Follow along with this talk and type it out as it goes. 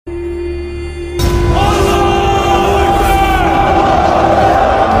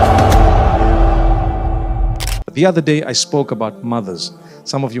The other day I spoke about mothers.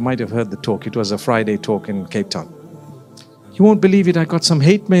 Some of you might have heard the talk. It was a Friday talk in Cape Town. You won't believe it, I got some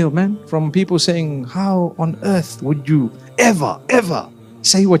hate mail, man, from people saying, how on earth would you ever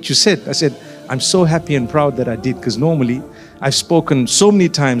say what you said? I said, I'm so happy and proud that I did, because normally I've spoken so many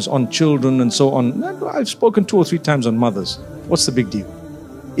times on children and so on. I've spoken 2 or 3 times on mothers. What's the big deal?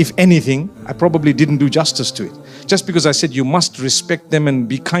 If anything, I probably didn't do justice to it. Just because I said you must respect them and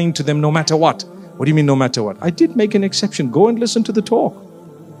be kind to them no matter what. What do you mean no matter what? I did make an exception. Go and listen to the talk.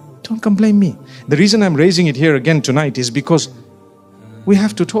 Don't complain me. The reason I'm raising it here again tonight is because we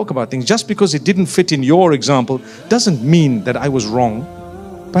have to talk about things. Just because it didn't fit in your example doesn't mean that I was wrong.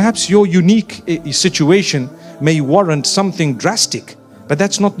 Perhaps your unique situation may warrant something drastic, but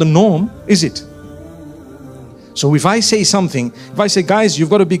that's not the norm, is it? So if I say something, if I say, guys, you've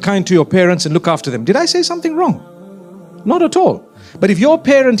got to be kind to your parents and look after them, did I say something wrong? Not at all. But if your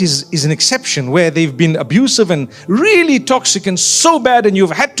parent is an exception where they've been abusive and really toxic and so bad and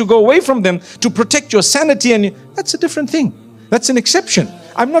you've had to go away from them to protect your sanity, and that's a different thing. That's an exception.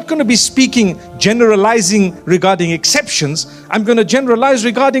 I'm not going to be speaking, generalizing regarding exceptions. I'm going to generalize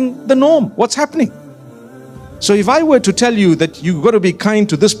regarding the norm, what's happening. So if I were to tell you that you've got to be kind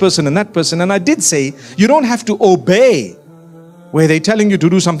to this person and that person, and I did say you don't have to obey where they're telling you to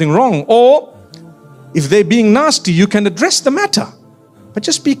do something wrong, or if they're being nasty, you can address the matter. But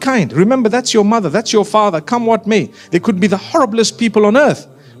just be kind. Remember, that's your mother, that's your father, come what may. They could be the horriblest people on earth,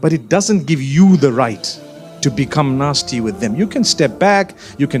 but it doesn't give you the right to become nasty with them. You can step back,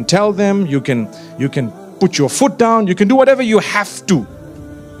 you can tell them, you can put your foot down, you can do whatever you have to.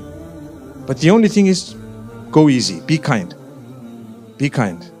 But the only thing is, go easy, be kind. Be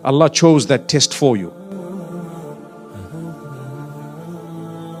kind. Allah chose that test for you.